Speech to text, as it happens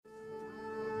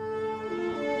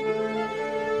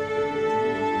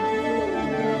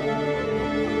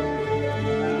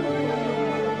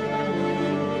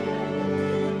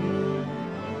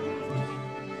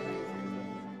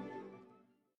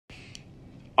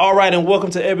All right, and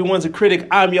welcome to Everyone's a Critic.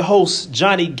 I'm your host,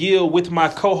 Johnny Gill, with my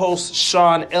co-host,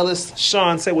 Sean Ellis.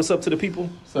 Sean, say what's up to the people.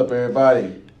 What's up,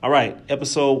 everybody? All right,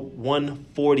 episode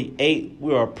 148.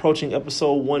 We are approaching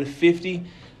episode 150.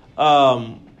 We're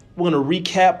going to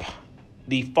recap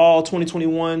the fall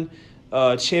 2021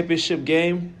 championship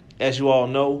game. As you all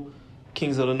know,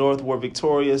 Kings of the North were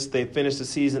victorious. They finished the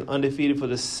season undefeated for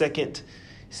the second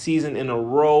season in a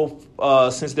row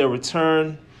since their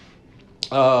return.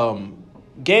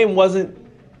 Game wasn't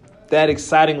that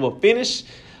exciting of a finish,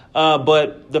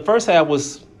 but the first half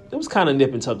was kind of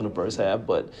nip and tuck in the first half.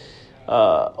 But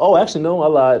actually no, I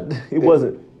lied. It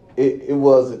wasn't. It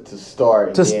wasn't to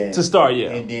start. To start, yeah.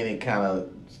 And then it kind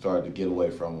of started to get away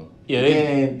from them. Yeah.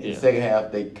 In the second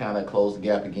half, they kind of closed the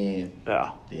gap again.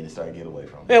 Yeah. Then it started to get away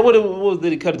from them. Yeah. What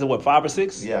did he cut it to? What, 5 or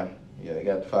 6? Yeah. They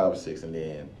got to 5 or 6, and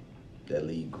then that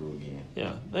lead grew again.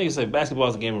 Yeah. Like you say, basketball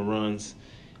is a game of runs.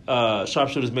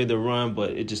 Sharpshooters made their run, but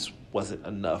it just wasn't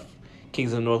enough.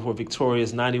 Kings of the North were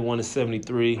victorious,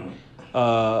 91-73.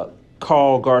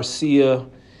 Carl Garcia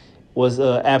was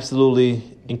absolutely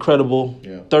incredible.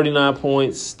 Yeah. 39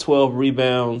 points, 12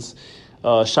 rebounds.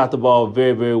 Shot the ball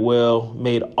very, very well.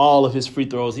 Made all of his free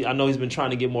throws. I know he's been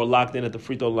trying to get more locked in at the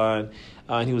free throw line,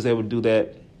 and he was able to do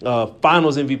that.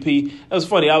 Finals MVP. That was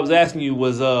funny. I was asking you,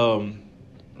 was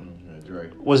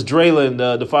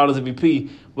Draylon the Finals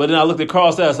MVP? But then I looked at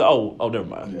Carl Stats and said, oh, never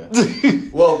mind. Yeah.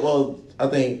 well, I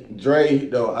think Dre,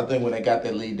 though, when they got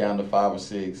that lead down to 5 or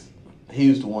 6, he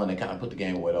was the one that kind of put the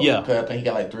game away, though. Yeah. Because I think he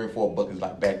got like 3 or 4 buckets,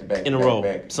 like back-to-back. In a row.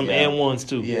 Back. Some and ones,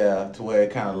 too. Yeah, to where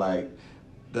it kind of like,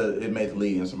 it made the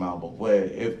lead insurmountable. Where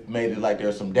it made it like there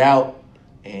was some doubt,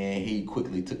 and he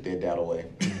quickly took that doubt away.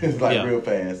 It's like real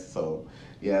fast, so...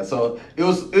 Yeah, so it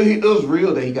was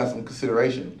real that he got some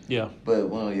consideration. Yeah. But,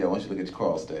 once you look at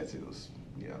Carl stats, it was,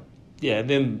 Yeah, and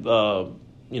then,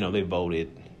 they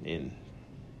voted. And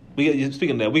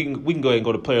speaking of that, we can go ahead and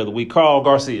go to Player of the Week. Carl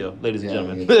Garcia, ladies and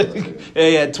gentlemen. Yeah,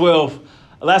 he had 12.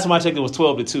 Last time I checked, it was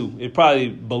 12-2. It probably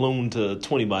ballooned to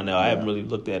 20 by now. I haven't really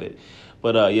looked at it.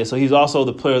 But, so he's also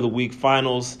the Player of the Week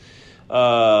Finals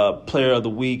Player of the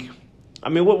Week. I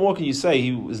mean, what more can you say?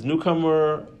 He was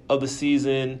newcomer of the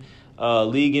season,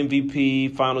 league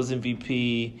MVP, Finals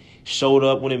MVP, showed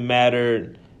up when it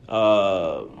mattered.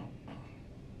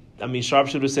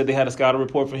 Sharpshooter said they had a scouting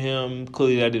report for him.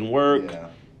 Clearly that didn't work. Yeah.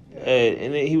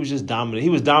 And he was just dominant. He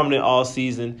was dominant all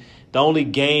season. The only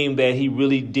game that he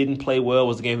really didn't play well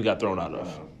was the game he got thrown out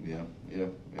of. Yeah.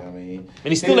 And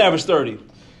he still averaged 30.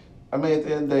 At the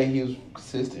end of the day, he was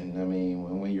consistent.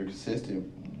 When you're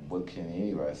consistent, what can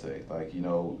anybody say?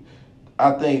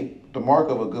 I think the mark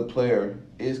of a good player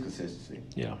is consistency.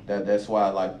 Yeah. That's why,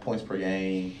 points per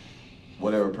game,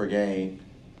 whatever per game,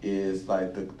 is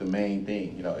the main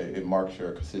thing. It marks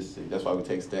your consistency. That's why we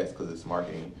take stats, because it's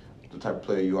marking the type of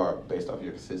player you are based off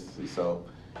your consistency. So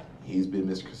he's been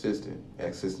Mr. Consistent,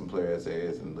 as consistent player as there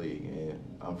is in the league. And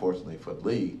unfortunately for the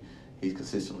league, he's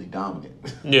consistently dominant.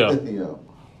 Yeah.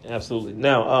 Absolutely.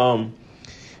 Now,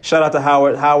 shout out to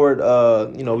Howard. Howard,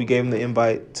 we gave him the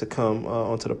invite to come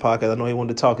onto the podcast. I know he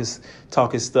wanted to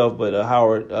talk his stuff, but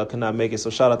Howard could not make it. So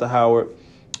shout out to Howard.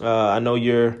 I know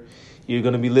you're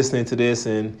going to be listening to this,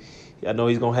 and I know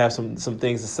he's going to have some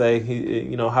things to say.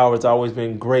 Howard's always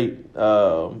been great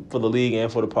for the league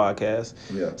and for the podcast.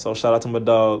 Yeah. So shout out to my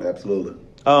dog. Absolutely.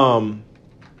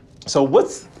 So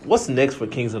what's next for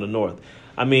Kings of the North?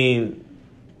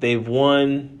 They've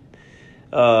won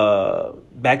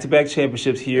back-to-back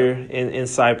championships here in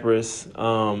Cyprus.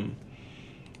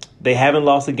 They haven't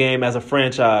lost a game as a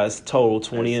franchise total,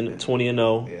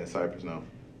 20-0. Yeah, Cyprus, no.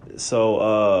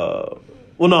 So,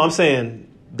 I'm saying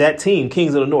that team,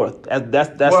 Kings of the North.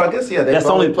 That's. Well, I guess they've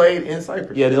only played in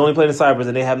Cyprus. Yeah, they only played in Cyprus,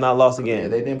 and they have not lost a game. Yeah,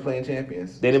 they didn't play in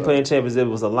champions. They didn't play in champions. It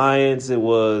was Alliance. It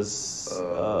was.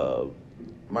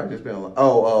 Might just been.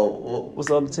 What's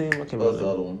the other team? I can't remember. What's the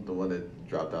other one? The one that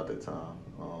dropped out that time.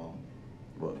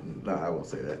 I won't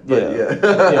say that. But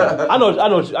yeah. I know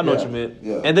what you meant.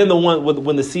 Yeah. And then the one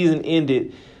when the season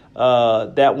ended,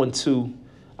 that one too.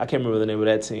 I can't remember the name of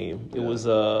that team. It was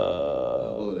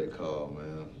what were they called,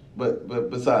 man? But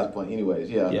besides the point, anyways,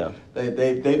 yeah.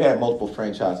 They've had multiple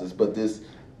franchises, but this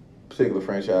particular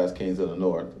franchise, Kings of the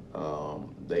North,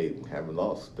 they haven't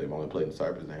lost. They've only played in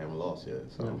Cyprus and they haven't lost yet.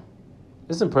 So. Yeah.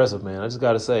 It's impressive, man. I just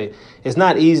got to say, it's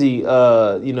not easy,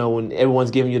 when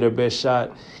everyone's giving you their best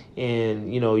shot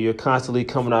and, you're constantly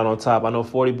coming out on top. I know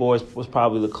 40 Boys was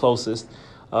probably the closest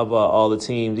of all the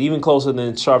teams, even closer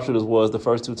than Sharpshooters was the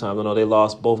first 2 times. I know they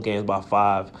lost both games by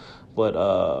 5, but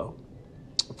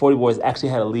 40 Boys actually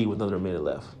had a lead with under a minute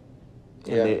left.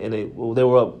 And they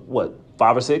were up,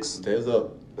 5 or 6? There's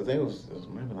up. I think it was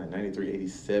maybe like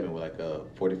 93-87 with like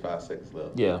 45 seconds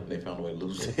left. Yeah. And they found a way to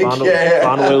lose. Found a way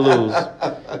to lose.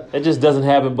 It just doesn't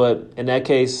happen. But in that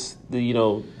case,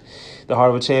 the heart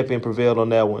of a champion prevailed on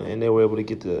that one, and they were able to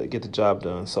get the job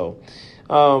done. So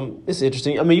it's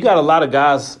interesting. I mean, you got a lot of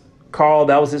guys. Carl,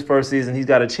 that was his first season. He's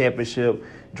got a championship.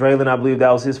 Draylen, I believe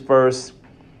that was his first.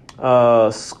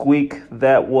 Squeak,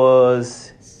 that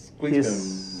was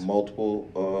Squeak's been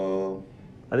multiple.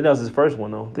 I think that was his first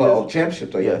one, though.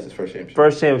 Championship, though. Yeah, it's his first championship.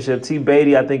 First championship. T.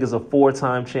 Beatty, I think, is a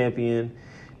 4-time champion.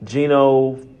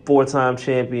 Gino, 4-time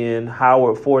champion.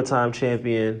 Howard, 4-time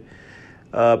champion.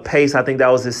 Pace, I think that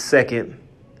was his second.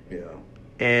 Yeah.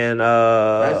 And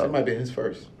actually, it might be his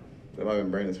first. That might have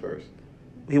been Brandon's first.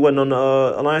 He wasn't on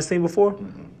the Alliance team before?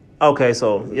 Mm-hmm. Okay,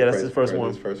 so, that's his first one.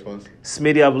 His first one.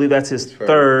 Smitty, I believe that's his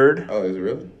third. Oh, is it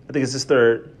really? I think it's his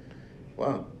third.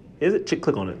 Wow. Is it?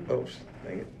 Click on it. Oh,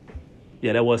 dang it.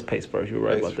 Yeah, that was Pace first. You were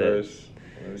right about that.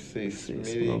 Let's see.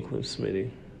 Smitty.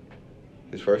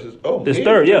 His first is his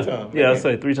third. Yeah, yeah. I'd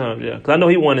say 3 times. Yeah, because I know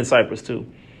he won in Cyprus too.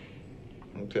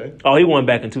 Okay. Oh, he won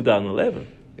back in 2011.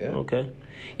 Yeah. Okay.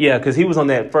 Yeah, because he was on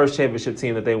that first championship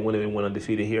team that they went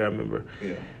undefeated here. I remember.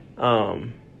 Yeah.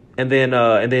 And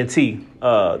then T,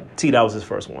 that was his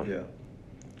first one. Yeah.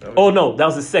 Oh no, that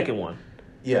was his second one.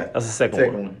 Yeah. That's the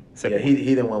second one. Yeah, he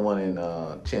didn't win one in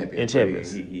Champions. In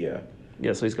Champions. Yeah.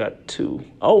 Yeah, so he's got 2.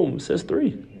 Oh, it says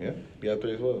 3. Yeah, he got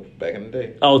 3 as well. Back in the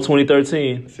day. Oh,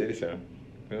 2013. City Center.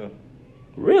 Yeah.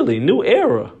 Really? New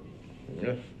era?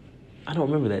 Yeah. I don't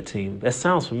remember that team. That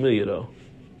sounds familiar, though.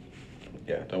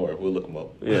 Yeah, don't worry. We'll look them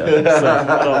up. Yeah. So,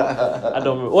 I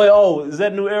don't remember. Wait, is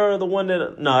that New Era the one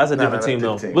that... No, that's a different team,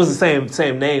 though. It was the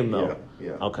same name, though.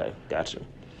 Yeah. Okay, gotcha.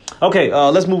 Okay,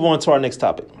 let's move on to our next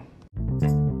topic.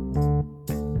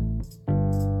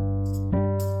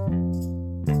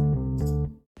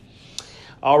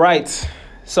 All right,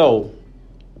 so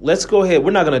let's go ahead. We're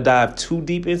not going to dive too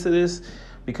deep into this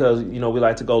because, we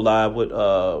like to go live with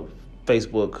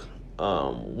Facebook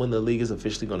when the league is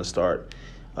officially going to start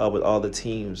with all the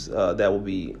teams that will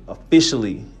be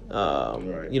officially,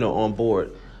 on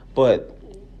board. But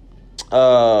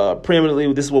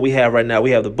preeminently, this is what we have right now.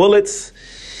 We have the Bullets.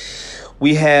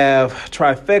 We have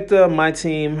Trifecta, my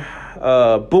team,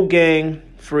 Boot Gang,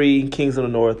 Free, Kings of the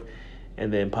North,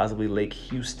 and then possibly Lake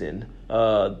Houston.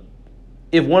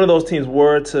 If one of those teams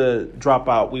were to drop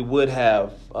out, we would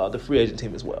have the free agent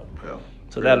team as well. Yeah.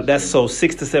 So that's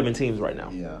 6 to 7 teams right now.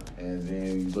 Yeah, and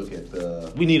then you look at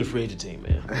the... We need a free agent team,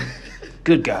 man.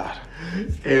 Good God.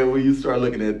 And when you start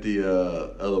looking at the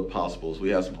other possibles, we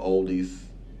have some oldies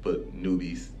but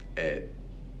newbies at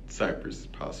Cypress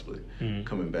possibly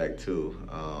coming back too.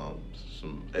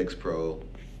 Some ex-pro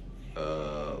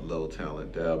level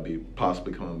talent that'll be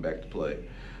possibly coming back to play.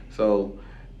 So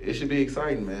it should be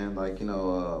exciting, man.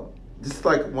 This is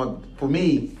like for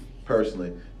me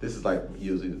personally, this is like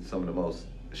usually some of the most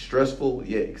stressful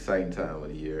yet exciting time of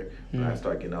the year when I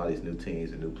start getting all these new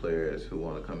teams and new players who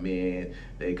want to come in.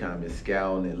 They kind of been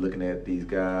scouting and looking at these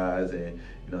guys, and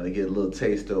they get a little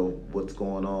taste of what's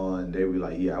going on. They be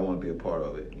like, yeah, I want to be a part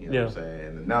of it. You know what I'm saying?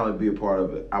 And not only be a part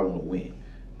of it, I want to win. You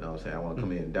know what I'm saying? I want to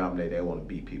come in and dominate. I want to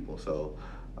beat people. So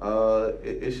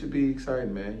it should be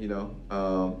exciting, man.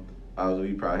 Obviously,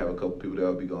 you probably have a couple people that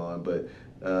will be gone, but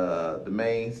the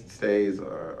mainstays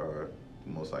are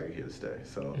most likely here to stay.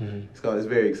 So it's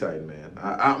very exciting, man.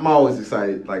 I'm always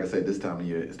excited. Like I said, this time of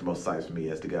year, it's the most exciting for me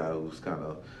as the guy who's kind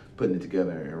of putting it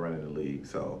together and running the league.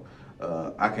 So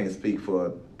I can't speak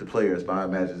for the players, but I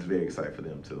imagine it's very exciting for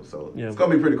them too. So it's going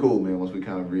to be pretty cool, man, once we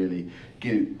kind of really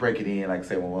break it in, like I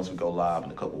said, once we go live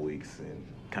in a couple weeks and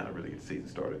kind of really get the season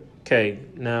started. Okay,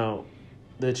 now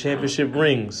the championship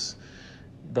rings,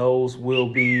 those will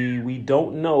be, we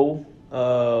don't know.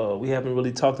 We haven't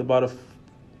really talked about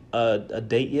a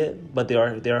date yet, but they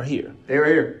are here. They are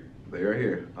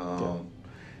here.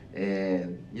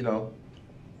 And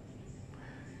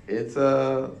it's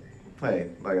hey,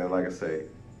 like I say,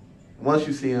 once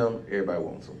you see them, everybody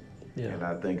wants them. Yeah. And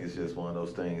I think it's just one of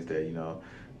those things that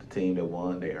the team that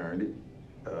won, they earned it,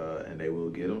 and they will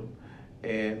get them.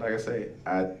 And like I say,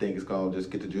 I think it's gonna just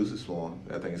get the juices flowing.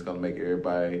 I think it's gonna make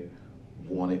everybody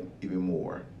want it even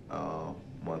more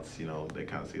once they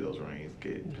kind of see those rings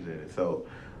get presented. So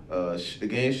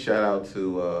again, shout out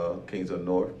to Kings of the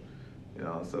North,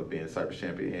 so being Cypress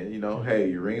champion, and hey,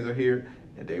 your rings are here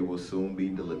and they will soon be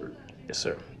delivered. Yes,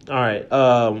 sir. All right.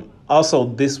 Also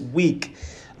this week,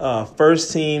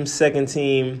 first team, second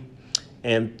team,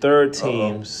 and third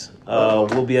teams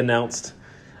will be announced.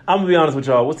 I'm gonna be honest with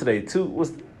y'all. What's today? Is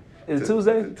it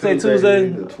Tuesday? Say Tuesday.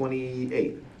 The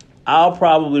 28th. I'll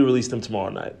probably release them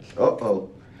tomorrow night.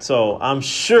 So I'm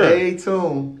sure. Stay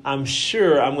tuned. I'm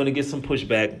sure I'm going to get some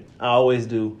pushback. I always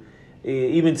do.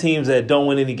 Even teams that don't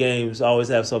win any games always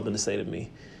have something to say to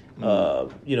me.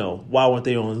 Why weren't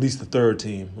they on at least the third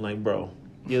team? I'm like, bro,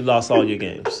 you lost all your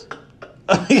games.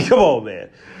 Come on, man.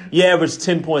 You average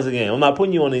 10 points a game. I'm not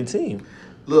putting you on any team.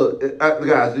 Look,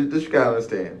 guys, this you got to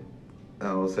understand.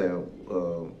 I was saying,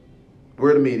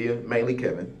 we're the media, mainly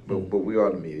Kevin, but we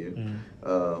are the media.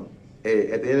 Mm-hmm. At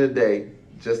the end of the day,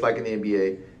 just like in the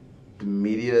NBA, the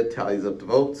media tallies up the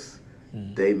votes.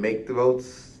 Mm-hmm. They make the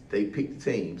votes. They pick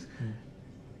the teams. Mm-hmm.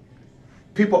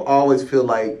 People always feel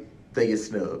like they get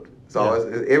snubbed. It's always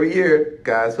every year,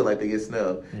 guys feel like they get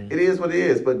snubbed. Mm-hmm. It is what it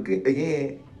is. But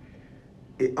again,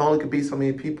 it only could be so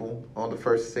many people on the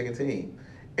first and second team.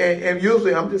 And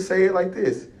usually, I'm just saying it like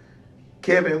this.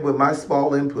 Kevin, with my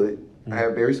small input, I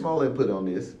have very small input on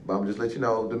this, but I'm just letting you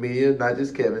know, the media, not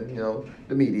just Kevin,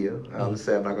 the media. I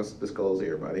understand I'm not going to disclose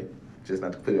everybody, just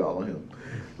not to put it all on him.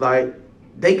 Like,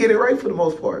 they get it right for the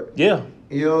most part. Yeah.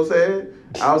 You know what I'm saying?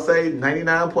 I would say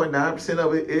 99.9%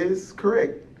 of it is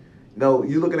correct. No,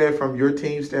 you're looking at it from your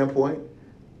team standpoint.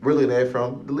 We're looking at it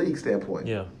from the league standpoint.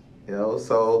 Yeah.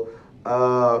 So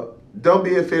don't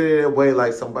be offended in a way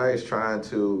like somebody's trying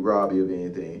to rob you of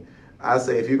anything. I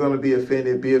say if you're going to be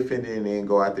offended and then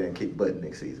go out there and kick butt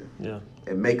next season. Yeah.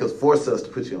 And force us to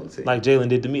put you on the team. Like Jalen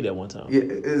did to me that one time. Yeah,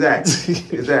 exactly.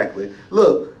 Exactly.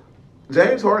 Look,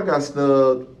 James Harden got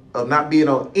snubbed of not being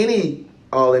on any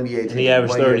All-NBA team. And he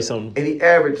averaged 30-something. And he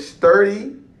averaged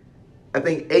 30, I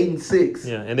think 8 and 6.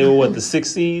 Yeah, and they were what, the 6th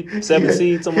seed, 7th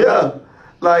seed, something like that?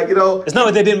 Like, it's not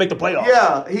like they didn't make the playoffs.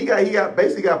 Yeah, he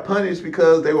basically got punished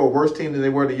because they were a worse team than they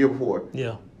were the year before.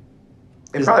 Yeah.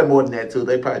 And probably more than that, too.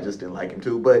 They probably just didn't like him,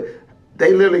 too. But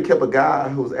they literally kept a guy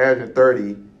who was averaging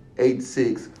 30, 8,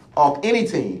 6 off any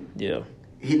team. Yeah.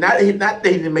 He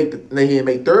didn't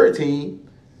make third team.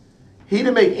 He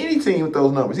didn't make any team with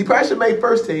those numbers. He probably should make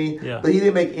first team, but he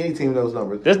didn't make any team with those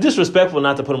numbers. That's disrespectful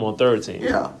not to put him on third team.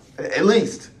 Yeah, at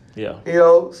least. Yeah.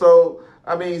 So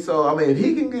if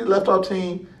he can get left off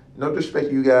team, no disrespect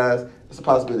to you guys, it's a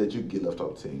possibility that you can get left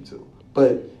off the team too.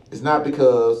 But it's not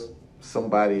because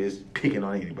somebody is picking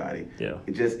on anybody. Yeah.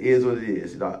 It just is what it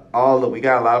is. We got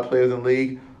a lot of players in the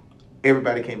league.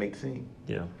 Everybody can't make the team.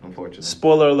 Yeah. Unfortunately.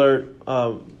 Spoiler alert,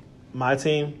 my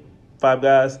team, 5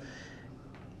 guys,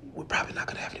 we're probably not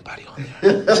going to have anybody on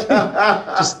there.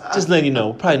 just letting you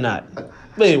know, probably not.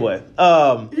 But anyway.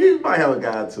 You might have a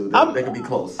guy too that could be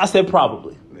close. I said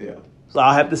probably. Yeah. So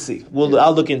I'll have to see.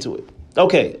 I'll look into it.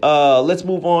 Okay, let's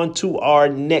move on to our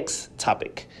next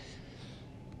topic.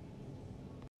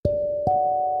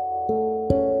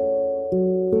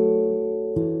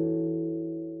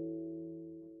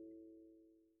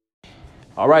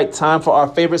 All right, time for our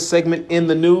favorite segment in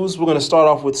the news. We're going to start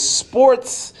off with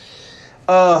sports.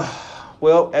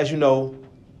 Well, as you know,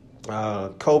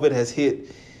 COVID has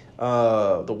hit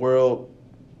the world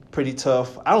pretty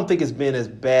tough. I don't think it's been as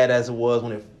bad as it was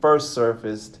when it first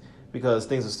surfaced because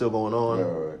things are still going on.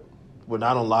 Right. We're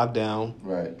not on lockdown.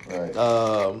 Right.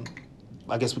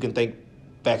 I guess we can thank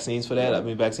vaccines for that. I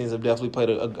mean, vaccines have definitely played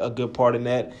a good part in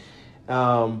that.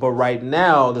 But right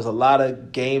now, there's a lot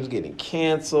of games getting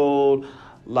canceled,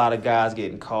 a lot of guys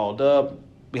getting called up.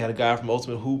 We had a guy from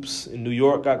Ultimate Hoops in New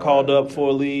York got called up for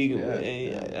a league.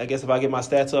 Yeah. I guess if I get my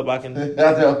stats up, I can.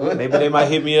 Maybe they might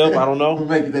hit me up. I don't know. We'll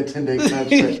make it that 10-day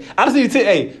contract. I just need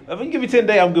if you give me 10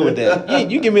 days, I'm good with that.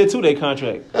 You give me a 2-day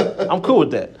contract. I'm cool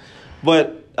with that.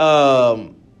 But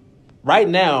right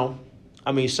now,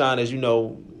 I mean, Sean, as you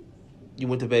know, you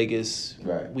went to Vegas.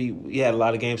 Right. We had a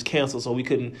lot of games canceled, so we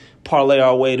couldn't parlay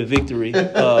our way to victory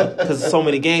because so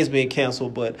many games being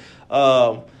canceled. But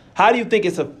how do you think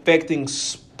it's affecting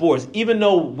sports? Even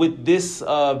though with this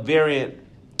variant,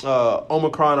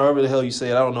 Omicron, or whatever the hell you say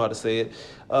it, I don't know how to say it,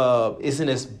 isn't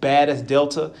as bad as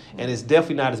Delta, and it's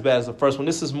definitely not as bad as the first one.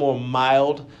 This is more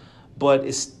mild, but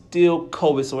it's still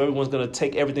COVID, so everyone's going to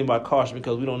take everything by caution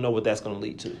because we don't know what that's going to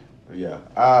lead to. Yeah.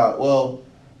 Well,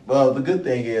 the good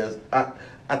thing is,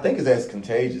 I think it's as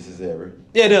contagious as ever.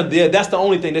 Yeah, that's the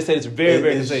only thing. They said it's very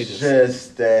contagious. It's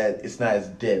just that it's not as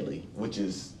deadly, which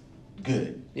is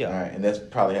good. Yeah. All right, and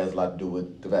that probably has a lot to do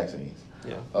with the vaccines.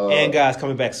 Yeah. And guys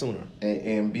coming back sooner.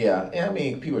 And I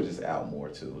mean, people are just out more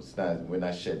too. We're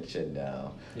not shutting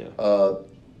down. Yeah.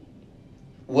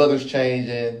 Weather's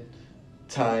changing,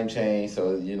 time change,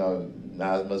 so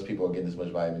not as much people are getting as much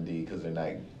vitamin D because they're not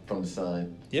from the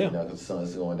sun. Yeah. Because the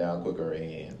sun's going down quicker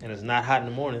and it's not hot in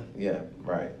the morning. Yeah,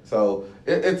 right. So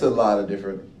it's a lot of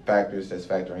different factors that's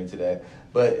factoring into that.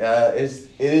 But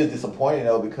it is disappointing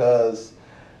though because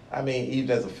I mean,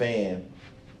 even as a fan,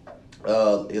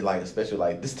 Especially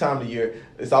like this time of the year,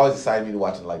 it's always exciting me to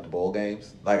watching like the bowl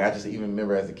games. Like I just even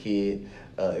remember as a kid,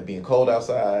 it being cold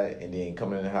outside and then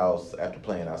coming in the house after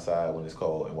playing outside when it's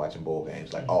cold and watching bowl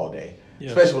games like all day. Yeah.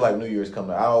 Especially with, like New Year's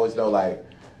coming. I always know like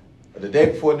the day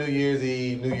before New Year's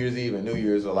Eve, and New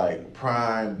Year's are like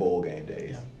prime bowl game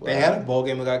days. Yeah. They had a bowl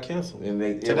game that got canceled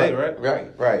today, right?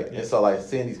 Right. Yeah. And so like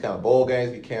seeing these kind of bowl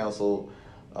games get canceled.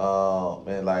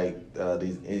 And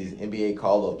these NBA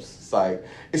call-ups,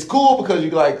 it's cool because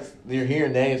you're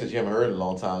hearing names that you haven't heard in a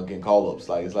long time getting call-ups.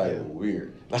 Like it's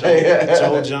weird.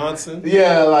 Joe Johnson.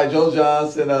 Yeah, like Joe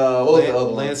Johnson. What was the other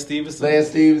one? Lance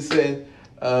Stevenson.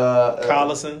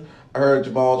 Collison. I heard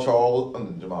Jamal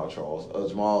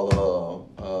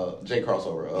Jay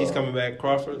Crossover. He's coming back.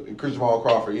 Crawford. Jamal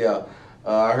Crawford. Yeah.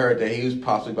 I heard that he was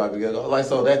possibly about to go.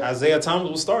 Isaiah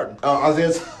Thomas was starting.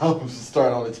 Isaiah Thomas was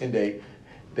starting on the 10-day.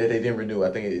 That they didn't renew.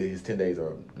 I think his 10 days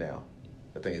are now.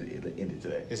 I think it ended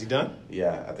today. Is he done?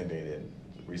 Yeah, I think they didn't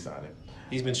re-sign him.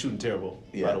 He's been shooting terrible,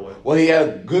 by the way. Well, he had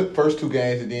a good first 2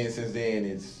 games, and then since then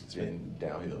it's been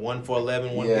downhill. 1 for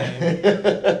 11, one game.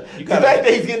 The fact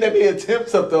that he's getting that many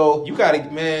attempts up though. You gotta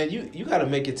make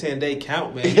your 10-day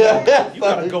count, man. Yeah. You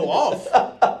gotta go off.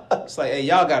 It's like, hey,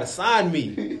 y'all gotta sign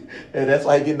me. And that's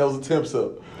why he's getting those attempts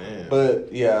up. Man.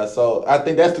 But yeah, so I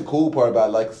think that's the cool part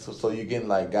about it. So you're getting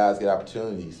like guys get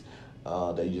opportunities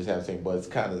that you just haven't seen. But it's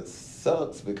kind of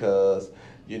sucks because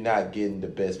you're not getting the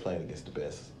best playing against the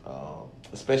best.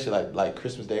 Especially like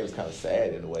Christmas Day was kind of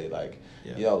sad in a way.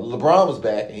 LeBron was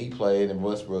back and he played, and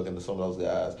Westbrook and some of those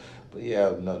guys. But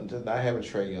just not having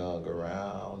Trae Young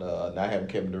around, not having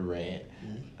Kevin Durant,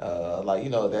 that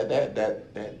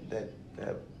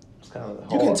was kind of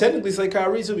hard. You can technically say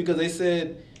Kyrie too because they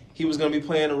said he was going to be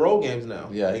playing the road games now.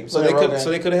 Yeah, he so they could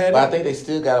have had. But I think they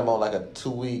still got him on like a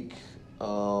 2-week,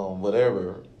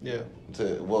 whatever. Yeah.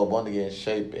 One to get in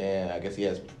shape, and I guess he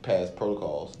has passed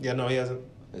protocols. Yeah, no, he hasn't.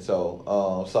 And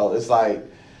so it's like,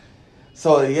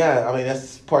 I mean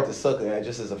that's part that sucks.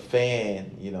 Just as a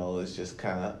fan, it's just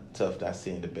kind of tough not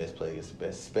seeing the best play against the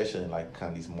best, especially in like kind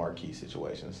of these marquee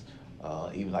situations.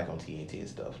 Even like on TNT and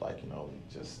stuff,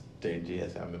 they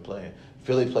just haven't been playing.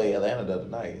 Philly played Atlanta the other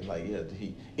night,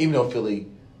 and even though Philly,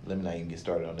 let me not even get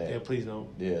started on that. Yeah, please don't.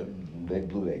 Yeah, they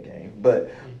blew that game,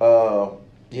 but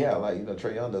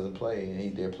Trae Young doesn't play,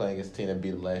 and they're playing against a team that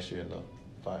beat them last year in the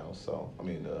finals. So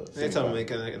they talking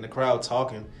in the crowd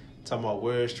talking about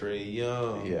where's Trae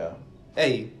Young? Yeah.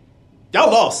 Hey,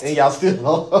 y'all lost, and y'all still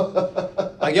lost.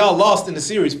 Like y'all lost in the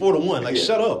series 4-1. Like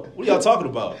shut up. What are y'all talking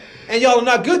about? And y'all are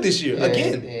not good this year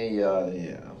again.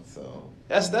 So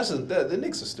the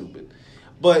Knicks are stupid.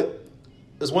 But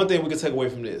there's one thing we can take away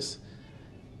from this: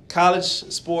 college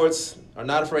sports are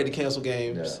not afraid to cancel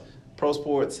games. Yeah. Pro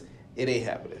sports, it ain't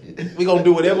happening. We gonna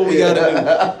do whatever we gotta do.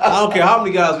 I don't care how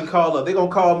many guys we call up. They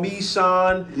gonna call me,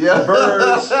 Sean,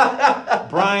 Burge,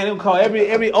 Brian. They gonna call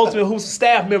every Ultimate Hoops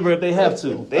staff member if they have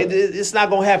to. It's not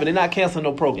gonna happen. They're not canceling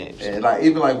no pro games. And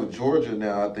even with Georgia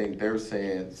now, I think they're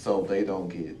saying so they don't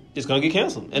get. It's gonna get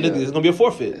canceled, and it's gonna be a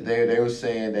forfeit. They were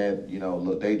saying that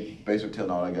look, they basically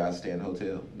telling all their guys to stay in the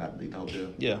hotel, not leave the hotel.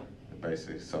 Yeah.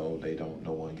 Basically, so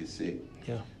no one gets sick.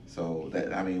 Yeah. So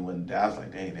when I was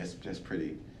like, dang, that's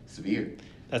pretty severe.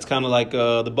 That's kind of like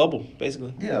the bubble,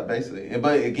 basically. Yeah, basically.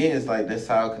 But again, it's like that's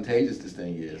how contagious this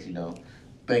thing is.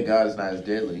 Thank God it's not as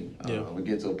deadly. We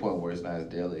get to a point where it's not as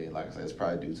deadly. Like I said, it's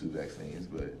probably due to vaccines,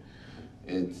 but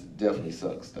it definitely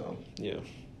sucks though. Yeah.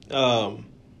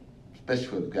 Especially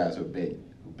for the guys who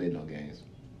betting on games.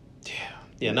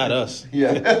 Yeah, not us.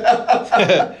 Yeah.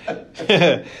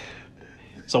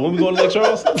 So when we going to Lake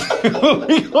Charles?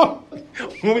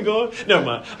 When we going? Never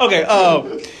mind. Okay. All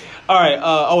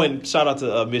right. And shout out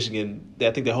to Michigan.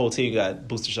 I think the whole team got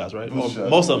booster shots, right? Most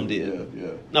of them did.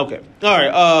 Yeah. Okay. All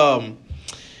right.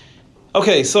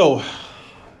 Okay. So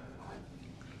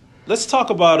let's talk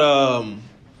about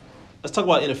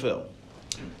NFL.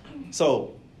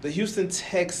 So the Houston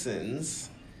Texans,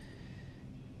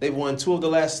 they've won 2 of the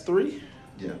last 3.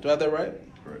 Yeah. Do I have that right?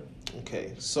 Correct.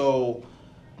 Okay. So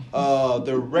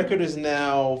the record is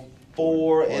now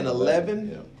 4-11.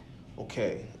 Yeah.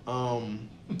 Okay.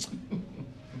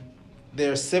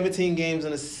 There are 17 games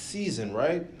in a season,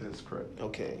 right? That's correct.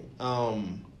 Okay.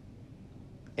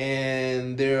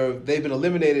 And they've been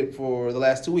eliminated for the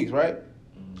last 2 weeks, right?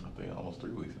 I think almost 3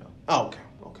 weeks now. Oh,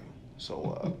 okay.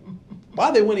 So why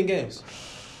are they winning games?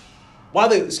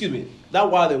 Not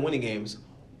why they're winning games.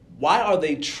 Why are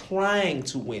they trying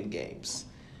to win games?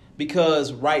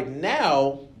 Because right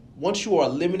now, once you are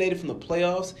eliminated from the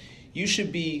playoffs, you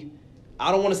should be,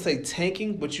 I don't want to say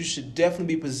tanking, but you should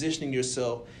definitely be positioning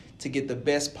yourself to get the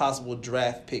best possible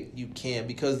draft pick you can,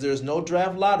 because there's no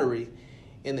draft lottery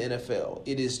in the NFL.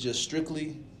 It is just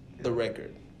strictly the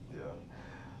record.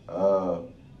 Yeah.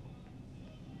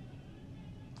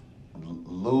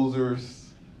 Losers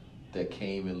that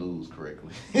can't even lose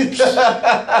correctly. Man,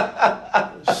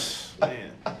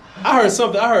 I heard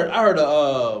something.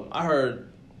 I heard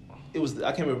it was,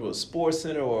 I can't remember if it was Sports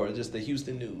Center or just the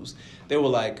Houston News. They were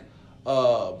like,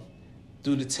 should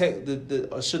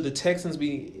the Texans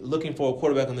be looking for a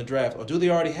quarterback in the draft, or do they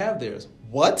already have theirs?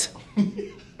 What?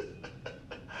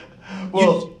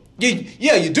 Well,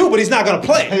 you do, but he's not going to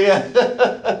play. Yeah.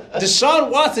 Deshaun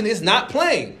Watson is not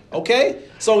playing, okay?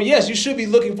 So, yes, you should be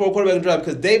looking for a quarterback in the draft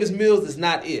because Davis Mills is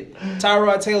not it.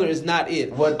 Tyrod Taylor is not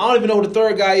it. What? I don't even know who the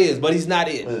third guy is, but he's not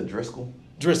it. Driscoll.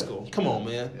 Come on,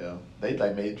 man. Yeah. They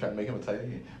trying to make him a tight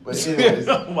end. But anyways.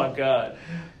 Oh, my God.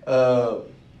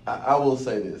 I will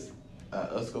say this.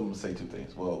 Let's go say two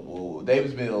things. Well,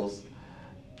 Davis Mills,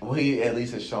 what he at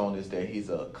least has shown is that he's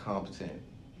a competent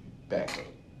backup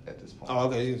at this point. Oh,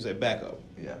 okay. You can say backup.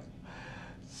 Yeah.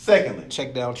 Secondly.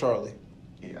 Check down Charlie.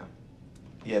 Yeah.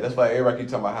 Yeah, that's why everybody keep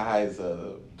talking about how high his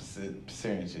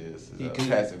percentage is.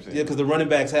 Passive percentage. Yeah, because the running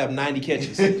backs have 90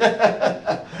 catches.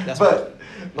 That's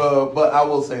but I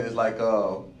will say this, like,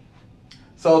 so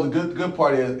the good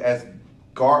part is, as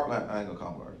guard, I ain't gonna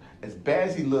call him guard, as bad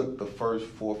as he looked the first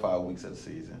 4 or 5 weeks of the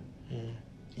season,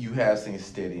 you have seen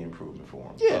steady improvement for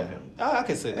him. Yeah, I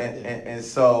can say that. And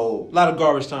so a lot of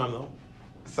garbage time though.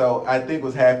 So I think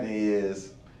what's happening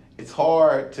is it's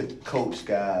hard to coach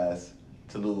guys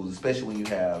to lose, especially when you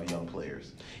have young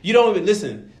players. You don't even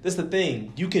listen. That's the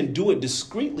thing. You can do it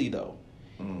discreetly though.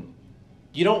 Mm-hmm.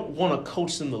 You don't want to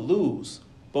coach them to lose,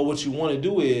 but what you want to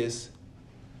do is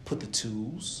put the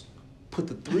 2s, put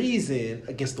the 3s in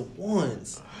against the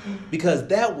 1s, because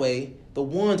that way the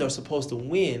 1s are supposed to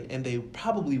win, and they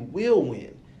probably will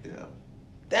win. Yeah,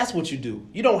 that's what you do.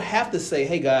 You don't have to say,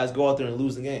 "Hey guys, go out there and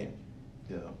lose the game."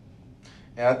 Yeah,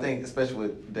 and I think, especially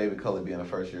with David Culley being a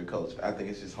first-year coach, I think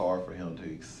it's just hard for him to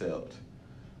accept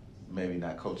maybe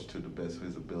not coach to the best of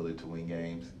his ability to win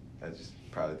games. I just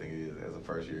probably think it is as a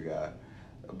first-year guy.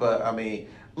 But I mean,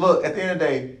 look, at the end of the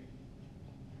day,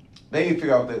 they need to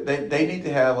figure out that they need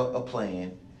to have a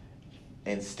plan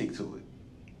and stick to it.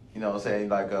 You know what I'm saying?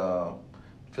 Like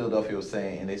Philadelphia was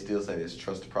saying, and they still say this,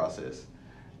 trust the process.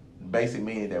 Basically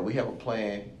meaning that we have a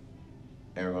plan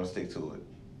and we're going to stick to it,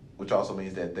 which also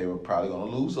means that they were probably going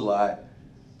to lose a lot.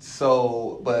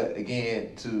 So, but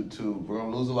again, we're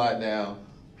going to lose a lot now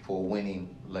for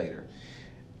winning later.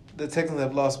 The Texans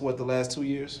have lost, the last 2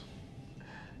 years?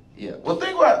 Yeah. Well,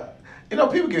 think about,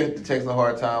 people give the Texans a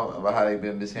hard time about how they've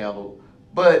been mishandled,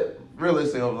 but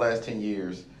realistically, over the last 10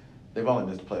 years, they've only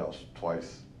missed the playoffs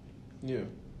twice. Yeah.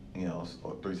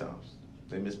 Or 3 times.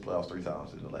 They missed playoffs 3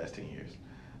 times in the last 10 years.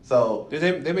 So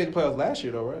they made the playoffs last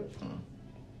year, though, right? Mm-hmm.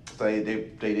 So they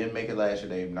didn't make it last year.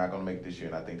 They're not going to make it this year,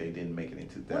 and I think they didn't make it in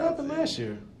 2000. What happened last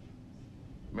year?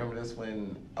 Remember this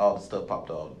when all the stuff popped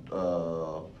off?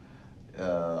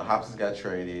 Hopkins got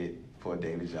traded for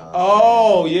David Johnson.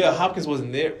 Oh, yeah. Hopkins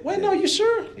wasn't there. Wait, no, you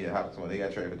sure? Yeah, Hopkins, they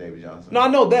got traded for David Johnson. No, I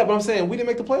know that, but I'm saying we didn't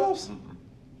make the playoffs? Mm-hmm.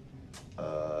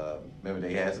 Remember,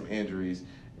 they had some injuries.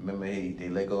 Remember, they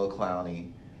let go of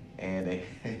Clowney, and they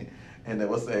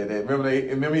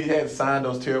remember he had signed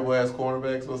those terrible ass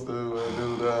cornerbacks. What's the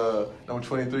dude? Number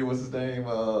 23. What's his name?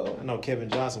 I know Kevin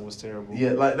Johnson was terrible.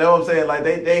 Yeah, like that's what I'm saying. Like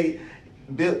they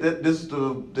this is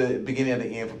the beginning of the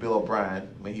end for Bill O'Brien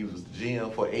when he was the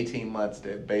GM for 18 months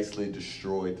that basically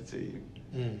destroyed the team.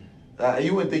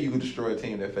 You wouldn't think you could destroy a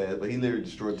team that fast, but he literally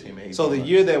destroyed the team in 18 So the months.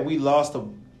 year that we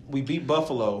beat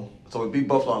Buffalo. So we beat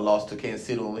Buffalo and lost to Kansas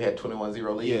City when we had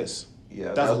 21-0 lead. Yes.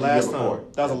 Yeah, that was the last time.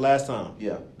 That was the last time.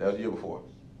 Yeah, that was the year before.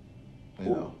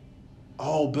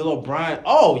 Oh, Bill O'Brien.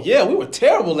 Oh, yeah, we were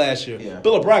terrible last year. Yeah.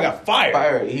 Bill O'Brien got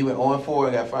fired. He went 0-4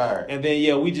 and got fired. And then,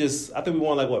 I think we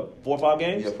won 4 or 5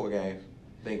 games? Yeah, 4 games.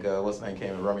 I think, what's his name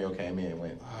came in? Romeo came in and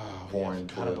went 4 and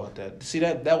 12. I forgot about that. See,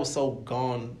 that was so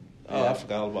gone. Oh, I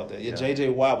forgot all about that. Yeah, J.J.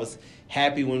 Watt was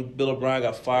happy when Bill O'Brien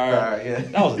got fired. Yeah.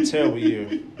 That was a terrible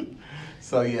year.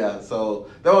 So that's what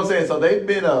I'm saying. So they've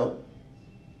been a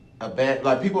bad,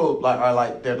 people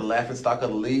are they're the laughing stock of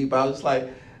the league, but I was just like,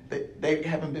 they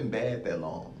haven't been bad that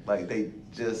long. Like they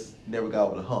just never got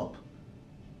over the hump.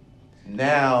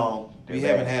 Now we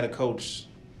haven't had a coach.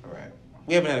 Right.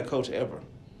 We haven't had a coach ever.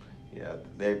 Yeah,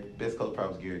 their best coach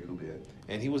probably was Gary Kubiak.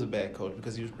 And he was a bad coach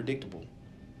because he was predictable.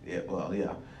 Yeah, well,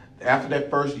 yeah. After that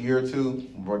first year or two,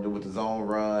 with the zone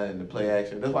run and the play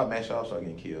action, that's why Matt Schaub started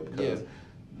getting killed. Because,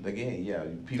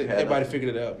 again, everybody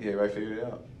figured it out. Yeah, everybody figured it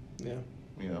out. Yeah.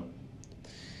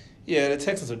 Yeah, the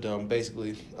Texans are dumb,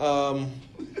 basically. Bill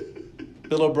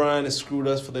O'Brien has screwed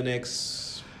us for the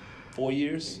next 4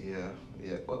 years. Yeah.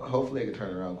 Yeah, well, hopefully they can turn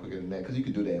it around quicker than that because you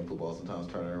can do that in football sometimes,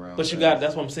 turn it around. But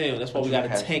that's what I'm saying. That's why we got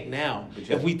to tank now.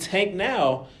 If we tank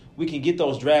now, we can get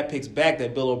those draft picks back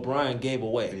that Bill O'Brien gave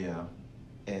away. Yeah,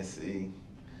 and see,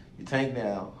 you tank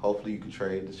now. Hopefully you can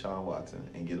trade Deshaun Watson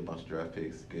and get a bunch of draft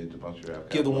picks. Get a bunch of draft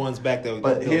picks. Give the ones back that.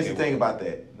 But here's the thing about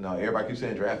that. No, everybody keeps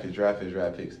saying draft picks.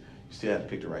 You still have to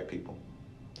pick the right people.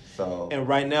 So. And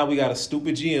right now we got a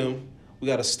stupid GM. We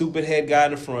got a stupid head guy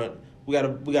in the front. We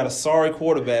got a sorry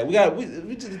quarterback.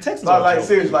 The Texans. No, like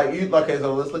seriously,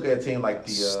 so let's look at a team like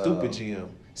the stupid GM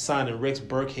signing Rex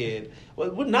Burkhead.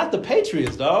 Well, we're not the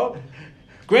Patriots, dog.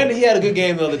 Granted, he had a good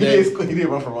game the other day. He did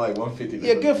run from like 150.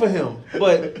 Yeah, good for him.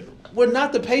 But we're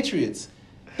not the Patriots.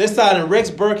 They're signing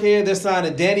Rex Burkhead. They're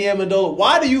signing Danny Amendola.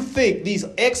 Why do you think these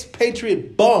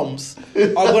ex-Patriot bums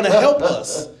are going to help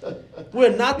us?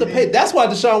 We're not the Patriots. That's why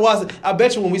Deshaun Watson, I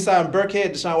bet you when we signed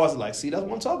Burkhead, Deshaun Watson like, see, that's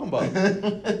what I'm talking about.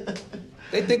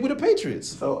 They think we're the Patriots.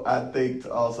 So I think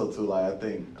also, too,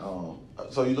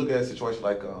 so you look at a situation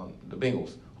like the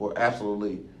Bengals, who are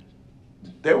absolutely,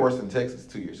 they're worse than Texas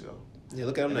 2 years ago. Yeah,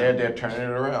 look at them now. They're turning it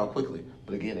around quickly.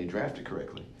 But again, they drafted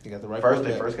correctly. They got the right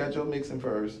They first got Joe Mixon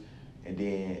first. And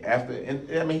then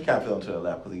he kind of fell into the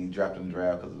lap because he dropped in the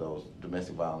draft because of those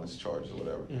domestic violence charges or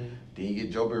whatever. Mm-hmm. Then you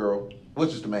get Joe Burrow, which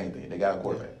is the main thing. They got a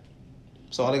quarterback.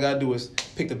 So all they got to do is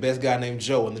pick the best guy named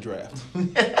Joe in the draft.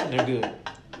 And they're good.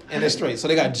 And they're straight. So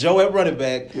they got Joe at running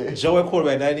back, Joe at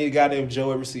quarterback. Now they need a guy named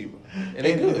Joe at receiver. And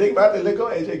they're good. Think about it. They go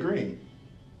AJ Green.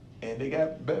 And they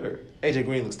got better. AJ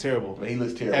Green looks terrible. He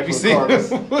looks terrible. Have you seen him?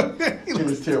 He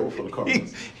looks terrible for the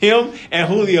Cardinals. Him and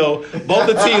Julio, both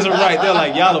the teams are right. They're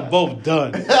like, y'all are both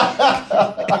done.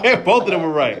 Both of them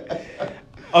are right.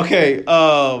 Okay.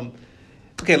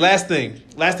 Last thing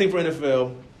for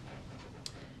NFL.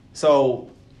 So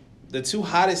the two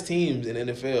hottest teams in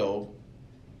NFL,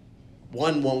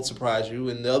 one won't surprise you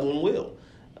and the other one will.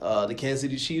 The Kansas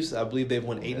City Chiefs, I believe they've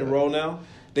won 8 in a row now.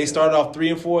 They started off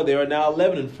 3-4. They are now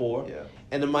 11-4. Yeah.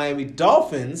 And the Miami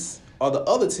Dolphins are the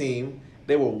other team.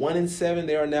 They were 1-7.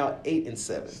 They are now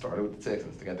 8-7. Started with the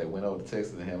Texans. They got that win over the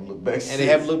Texans and haven't looked back. They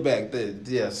haven't looked back.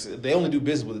 They only do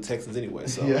business with the Texans anyway.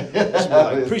 So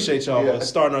appreciate y'all for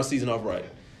starting our season off right.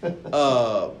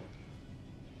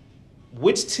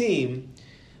 Which team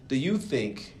do you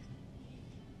think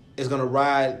is going to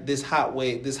ride this hot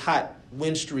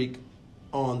win streak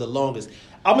on the longest?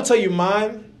 I'm going to tell you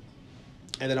mine.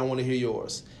 And then I want to hear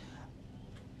yours.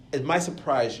 It might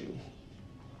surprise you.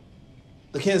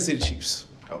 The Kansas City Chiefs.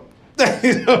 Oh.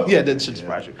 Yeah, that should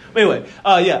surprise you. But anyway,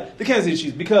 the Kansas City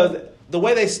Chiefs. Because the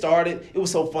way they started, it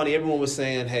was so funny. Everyone was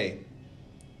saying, hey,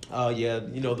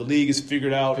 the league is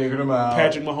figured out. Figured them out.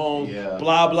 Patrick Mahomes,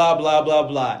 blah, blah, blah, blah,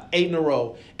 blah. 8 in a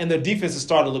row. And their defense is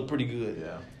starting to look pretty good.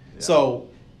 Yeah. So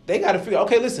they got to figure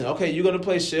out, you're going to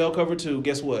play shell cover 2.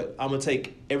 Guess what? I'm going to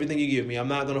take everything you give me. I'm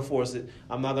not going to force it.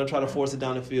 I'm not going to try to force it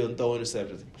down the field and throw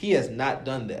interceptions. He has not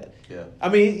done that. Yeah. I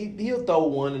mean, he'll throw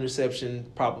one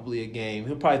interception probably a game.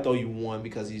 He'll probably throw you one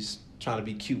because he's trying to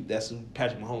be cute. That's who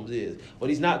Patrick Mahomes is. But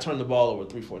he's not turning the ball over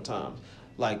 3-4 times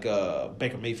like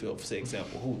Baker Mayfield, for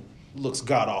example, who looks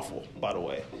god-awful, by the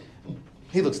way.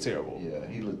 He looks terrible. Yeah,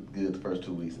 he looked good the first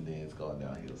 2 weeks, and then it's gone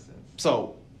downhill since.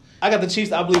 So I got the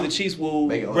Chiefs. I believe the Chiefs will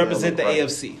represent the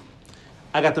AFC.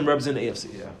 I got them representing the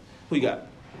AFC. Yeah. Who you got?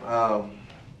 I'm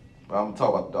going to talk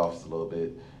about the Dolphins a little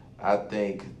bit. I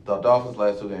think the Dolphins'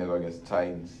 last 2 games are against the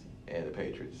Titans and the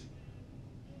Patriots.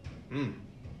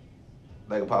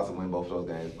 They could possibly win both of those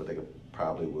games, but they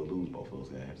probably will lose both of those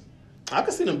games. I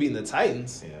could see them beating the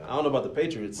Titans. Yeah. I don't know about the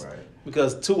Patriots. Right.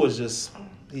 Because Tua's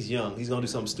he's young. He's going to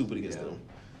do something stupid against them.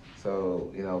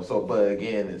 So, but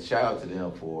again, shout out to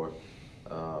them for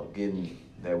getting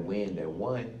that win, that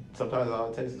one. Sometimes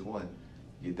all it takes is one.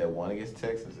 Get that one against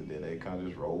Texans, and then they kind of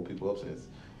just roll people up since.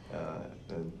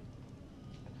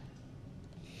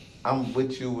 I'm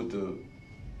with you with the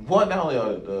one. Not only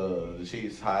are the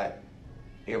Chiefs hot,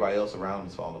 everybody else around them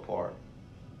is falling apart.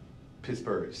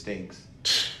 Pittsburgh stinks.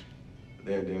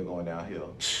 They're going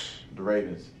downhill. The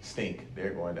Ravens stink.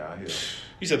 They're going downhill.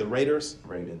 You said the Raiders?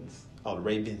 Ravens. Oh, the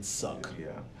Ravens suck. Yeah.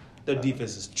 Their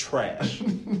defense is trash.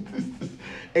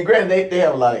 And granted, they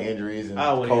have a lot of injuries and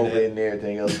COVID and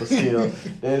everything else, but still,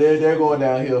 they're going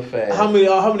downhill fast. How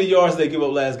many yards did they give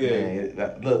up last game?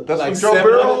 Man, look, that's like Joe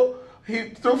Burrow. He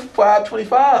threw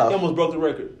 525. He almost broke the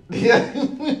record. Yeah.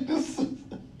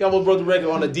 He almost broke the record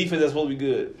on a defense that's supposed to be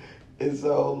good. And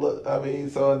so, look, so in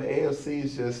the AFC,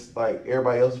 it's just like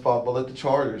everybody else fought. But like the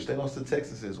Chargers, they lost to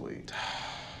Texas this week.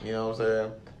 You know what I'm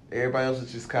saying? Everybody else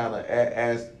is just kind of,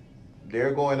 as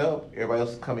they're going up, everybody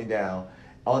else is coming down.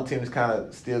 Only team that's kind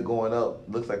of still going up,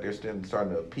 looks like they're still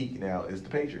starting to peak now, is the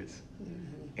Patriots.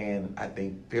 and I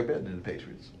think they're better than the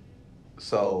Patriots.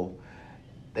 So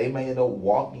they may end up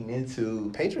walking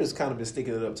into. Patriots kind of been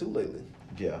sticking it up too lately.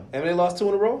 Yeah. Haven't they lost 2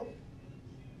 in a row?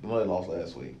 No, they lost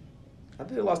last week. I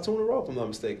think they lost 2 in a row, if I'm not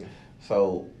mistaken.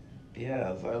 So,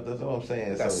 yeah, so that's what I'm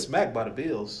saying. They got smacked by the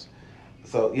Bills.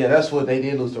 So, yeah, that's what they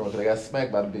did lose to them, because they got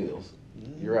smacked by the Bills.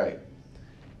 Mm-hmm. You're right.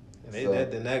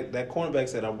 And that cornerback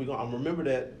said, I'm remember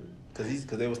that, because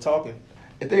they was talking.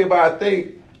 And think about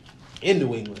it, in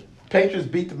New England. Patriots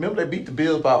they beat the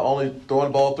Bills by only throwing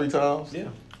the ball 3 times? Yeah.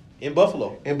 In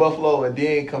Buffalo. And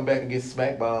then come back and get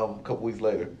smacked by them a couple weeks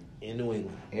later. In New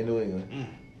England. Mm.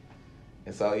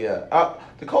 And so, yeah,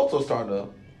 the Colts are starting to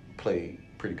play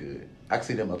pretty good. I can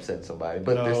see them upsetting somebody,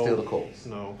 but they're still the Colts.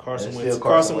 No, Carson Wentz.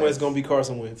 Carson Wentz going to be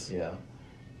Carson Wentz. Yeah.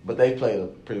 But they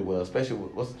played pretty well, especially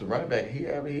what's the running back? He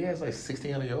has like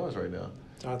 1,600 yards right now.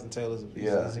 Jonathan Taylor's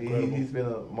he's been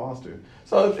a monster.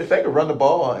 So if they could run the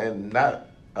ball and not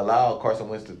allow Carson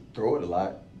Wentz to throw it a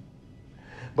lot.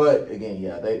 But again,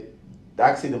 I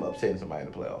can see them upsetting somebody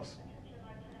in the playoffs.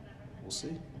 We'll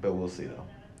see. But we'll see though.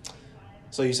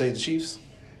 So you say the Chiefs?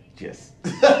 Yes.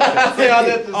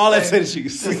 All that say the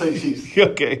Chiefs. Just say the Chiefs.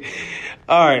 Okay.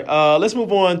 All right. Let's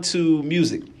move on to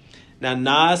music. Now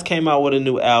Nas came out with a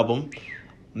new album,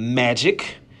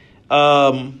 Magic.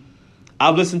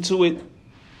 I've listened to it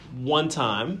one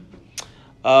time.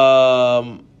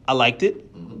 I liked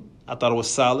it. Mm-hmm. I thought it was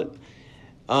solid.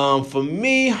 For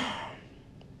me,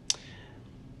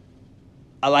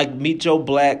 I like Meet Joe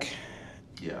Black.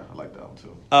 Yeah, I like that one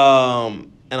too.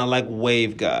 And I like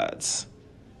Wave Gods.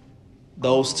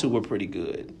 Those two were pretty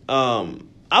good.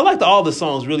 I liked all the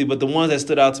songs really, but the ones that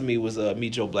stood out to me was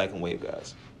Meet Joe Black and Wave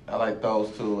Gods. I like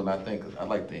those two, and I think I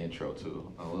like the intro too.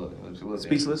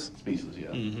 Speechless? Speechless, yeah.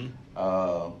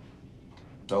 Mm-hmm.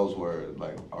 Those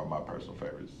are my personal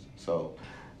favorites. So,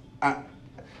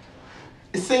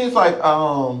 it seems like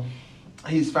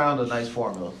he's found a nice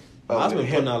formula. I've been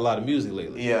putting out a lot of music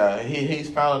lately. Yeah, he's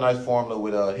found a nice formula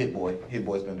with Hit Boy. Hit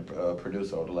Boy's been the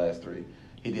producer over the last 3.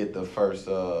 He did the first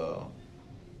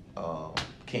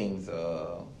King's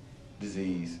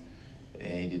Disease,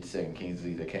 and he did the second King's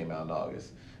Disease that came out in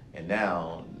August. And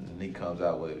now he comes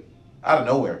out with out of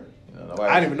nowhere.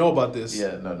 I didn't even know about this.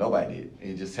 Yeah, no, nobody did.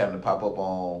 He just happened to pop up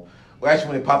on. Well, actually,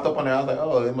 when it popped up on there, I was like,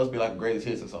 oh, it must be like greatest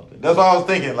hits or something. That's what I was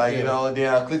thinking, And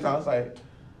then I clicked on, I was like,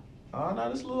 oh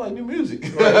no, this looks like new music.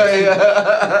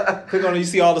 Right. Click on it, you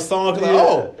see all the songs. This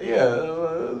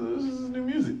is new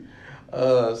music.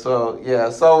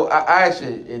 So I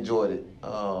actually enjoyed it.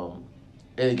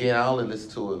 And again, I only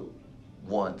listened to it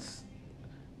once.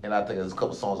 And I think there's a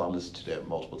couple songs I listened to that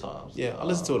multiple times. Yeah, I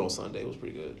listened to it on Sunday. It was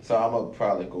pretty good. So I'm going to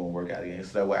probably go and work out again.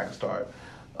 So that way I can start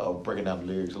breaking down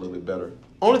the lyrics a little bit better.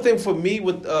 Only thing for me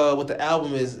with the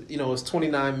album is, it's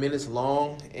 29 minutes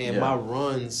long. And my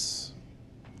runs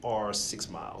are 6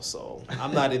 miles. So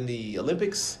I'm not in the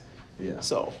Olympics. Yeah.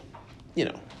 So,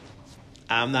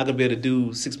 I'm not going to be able to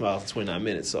do 6 miles in 29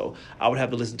 minutes. So I would have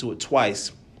to listen to it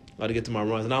twice to get to my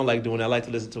runs. And I don't like doing that. I like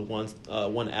to listen to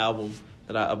one album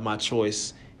of my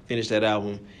choice. Finish that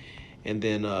album, and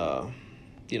then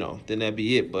then that'd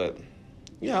be it. But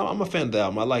yeah, I'm a fan of the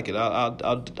album. I like it. I'll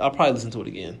probably listen to it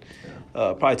again,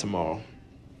 probably tomorrow.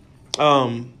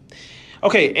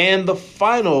 Okay, and the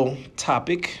final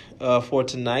topic for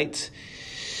tonight: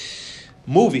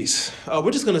 movies.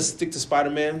 We're just gonna stick to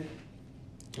Spider-Man.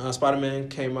 Spider-Man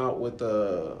came out with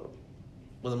the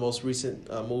most recent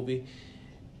movie.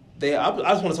 I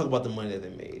just want to talk about the money that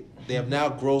they made. They have now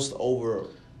grossed over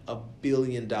 $1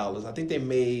 billion. I think they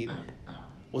made,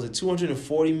 was it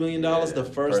 $240 million the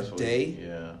first day?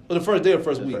 Yeah. Well, the first day or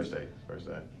first week? First day.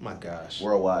 My gosh.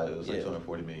 Worldwide, it was like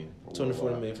 $240 million.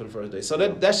 $240 million for the first day. So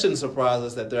that shouldn't surprise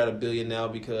us that they're at $1 billion now,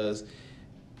 because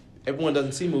everyone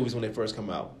doesn't see movies when they first come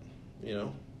out. It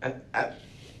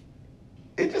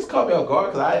just caught me off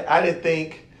guard because I didn't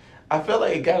think. I felt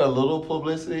like it got a little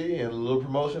publicity and a little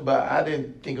promotion, but I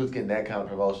didn't think it was getting that kind of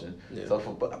promotion. Yeah. So,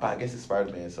 but I guess it's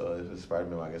Spider-Man. So if it's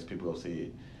Spider-Man, I guess people will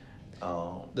see it.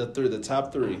 The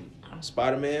top 3: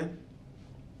 Spider-Man,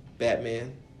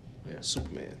 Batman,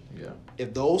 Superman. Yeah.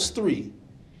 If those 3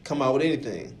 come out with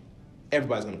anything,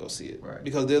 everybody's gonna go see it, right?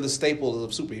 Because they're the staples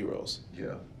of superheroes.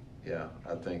 Yeah.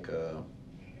 I think I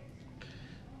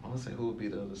want to say who would be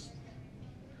the others.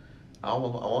 I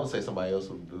want to say somebody else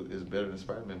is better than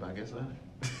Spider-Man, but I guess not.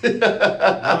 No,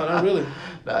 not really.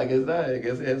 No, I guess not. I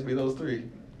guess it has to be those 3.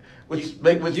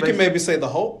 You can maybe say the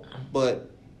Hulk,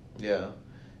 but yeah,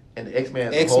 and the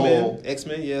X-Men as a whole.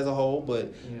 X-Men, as a whole.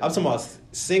 But I'm talking about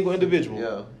single individual.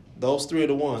 Yeah, those 3 are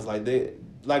the ones. Like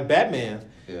Batman.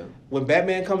 Yeah. When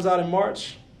Batman comes out in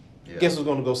March, guess who's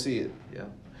going to go see it? Yeah.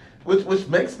 Which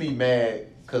makes me mad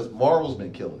because Marvel's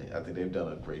been killing it. I think they've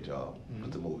done a great job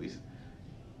with the movies.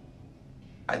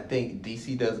 I think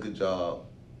DC does a good job.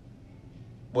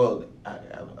 Well,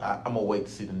 I'm going to wait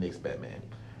to see the next Batman.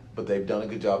 But they've done a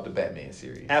good job with the Batman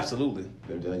series. Absolutely.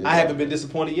 They've done a good I haven't been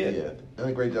disappointed yet. Yeah, done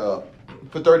a great job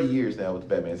for 30 years now with the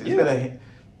Batman series.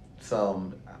 It's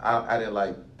been I didn't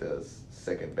like the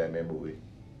second Batman movie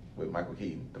with Michael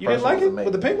Keaton. You didn't like it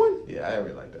with the Penguin? Yeah, I didn't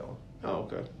really like that one. Oh,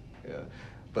 okay. Yeah,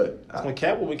 but when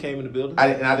Catwoman came in the building,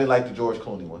 I didn't like the George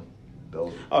Clooney one.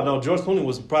 Oh no, George Clooney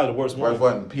was probably the worst one. Worst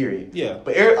one, period. Yeah,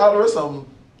 but all the rest of them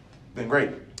been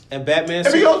great. And Batman.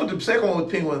 And because with the second one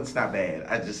with Penguin, it's not bad.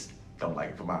 I just don't like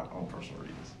it for my own personal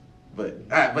reasons. But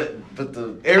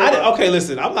okay,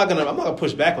 listen, I'm not gonna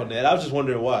push back on that. I was just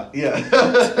wondering why. Yeah,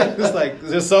 it's like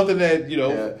there's something that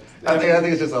Yeah. I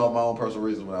think it's just all my own personal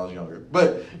reasons when I was younger.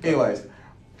 But anyways,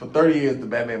 for 30 years the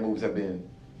Batman movies have been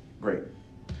great.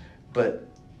 But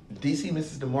DC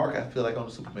misses the mark. I feel like on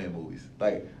the Superman movies,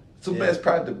 like Superman's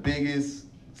probably the biggest.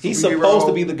 He's supposed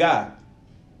to be the guy.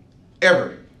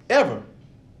 Ever.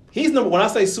 He's number. When I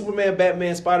say Superman,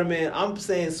 Batman, Spider-Man, I'm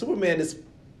saying Superman is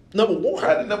number one.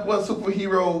 Probably the number one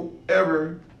superhero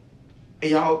ever.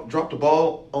 And y'all drop the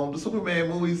ball on the Superman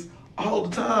movies all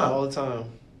the time.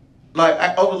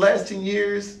 Like over the last 10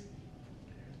 years,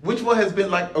 which one has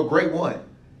been like a great one?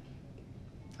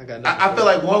 I feel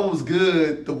like one was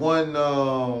good. The one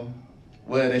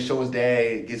where they show his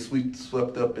dad get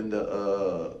swept up in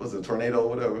the was it a tornado or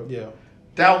whatever. Yeah,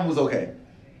 that one was okay.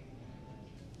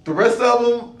 The rest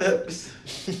of them,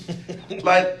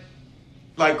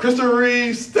 like Christopher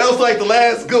Reeves, that was like the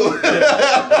last good. Yeah,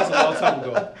 that's a long time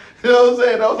ago. You know what I'm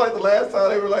saying? That was like the last time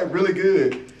they were like really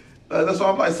good. That's why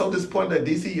I'm like so disappointed that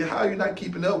DC. How are you not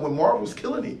keeping up when Marvel's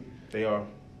killing it? They are.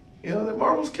 You know that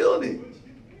Marvel's killing it.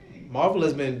 Marvel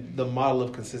has been the model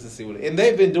of consistency with it, and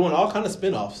they've been doing all kind of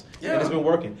spinoffs, and it's been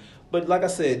working. But like I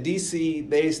said, DC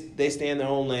they stay in their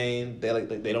own lane.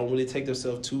 They don't really take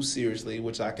themselves too seriously,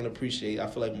 which I can appreciate. I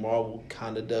feel like Marvel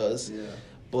kind of does. Yeah.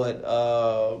 But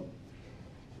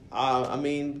I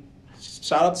mean,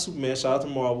 shout out to Superman, shout out to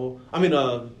Marvel.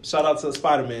 Shout out to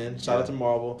Spider-Man, shout out to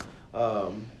Marvel.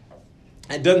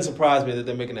 It doesn't surprise me that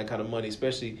they're making that kind of money,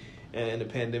 especially in the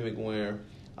pandemic where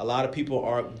a lot of people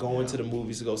aren't going to the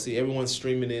movies to go see. Everyone's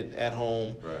streaming it at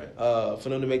home. Right. For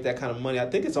them to make that kind of money, I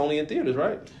think it's only in theaters,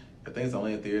 right? I think it's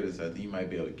only in theaters. I think you might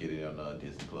be able to get it on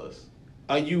Disney Plus.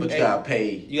 But you gotta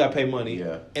pay. You gotta pay money.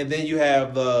 Yeah. And then you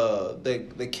have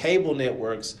the cable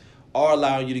networks are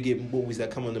allowing you to get movies that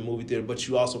come in the movie theater, but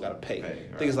you also gotta pay. Right.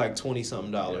 I think it's like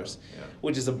 $20-something,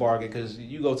 which is a bargain because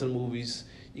you go to the movies.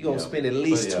 You're going to spend at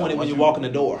least $20 when you walk in the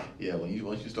door. Yeah,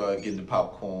 once you start getting the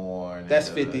popcorn. That's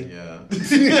 $50.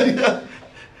 Yeah.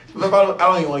 Look, I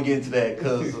don't even want to get into that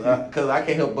because I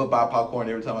can't help but buy popcorn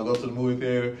every time I go to the movie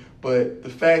theater. But the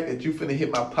fact that you finna hit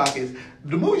my pockets,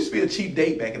 the movie used to be a cheap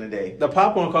date back in the day. The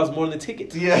popcorn costs more than the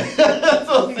tickets. Yeah, that's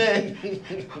what I'm saying.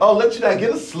 Let you not get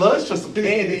a slush or some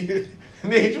candy.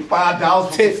 And they hit you $5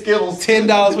 for Skittles.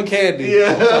 $10 for candy.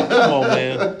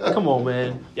 Yeah. Come on,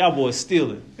 man. Y'all boys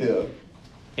stealing. Yeah.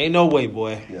 Ain't no way,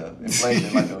 boy. Yeah,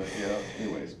 inflation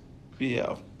anyways.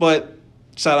 Yeah, but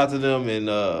shout out to them, and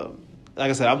like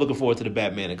I said, I'm looking forward to the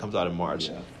Batman that comes out in March.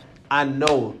 Yeah. I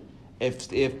know if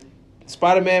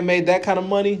Spider-Man made that kind of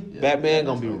money, Batman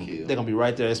they're gonna be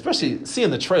right there, especially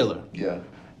seeing the trailer. Yeah,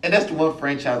 and that's the one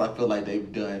franchise I feel like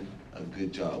they've done a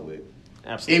good job with.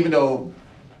 Absolutely. Even though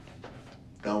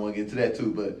I don't want to get into that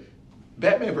too, but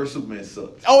Batman vs Superman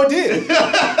sucked. Oh, it did.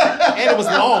 And it was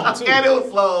long, too. And it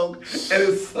was long. And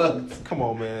it sucked. Come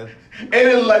on, man. And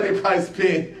it looked like they probably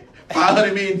spent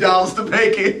 $500 million to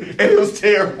make it, and it was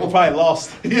terrible. We probably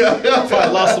lost. Yeah.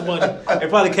 Probably lost some money. It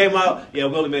probably came out, we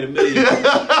only made $1 million.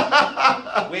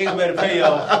 We ain't gonna pay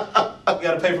y'all. We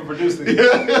gotta pay for producing.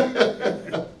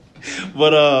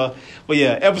 But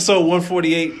yeah, episode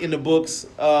 148 in the books.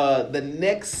 The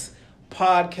next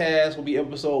podcast will be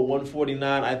episode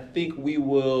 149. I think we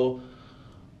will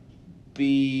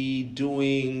be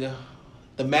doing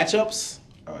the matchups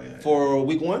for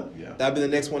week 1. Yeah. That'll be the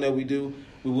next one that we do.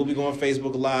 We will be going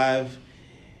Facebook Live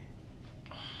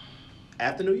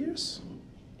after New Year's.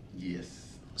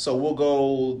 Yes. So we'll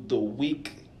go the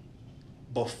week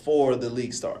before the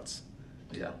league starts.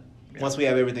 Yeah. Once we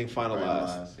have everything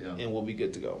finalized. And we'll be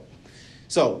good to go.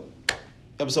 So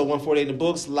episode 148 in the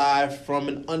books, live from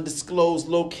an undisclosed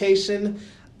location.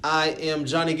 I am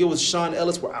Johnny Gill with Sean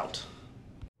Ellis. We're out.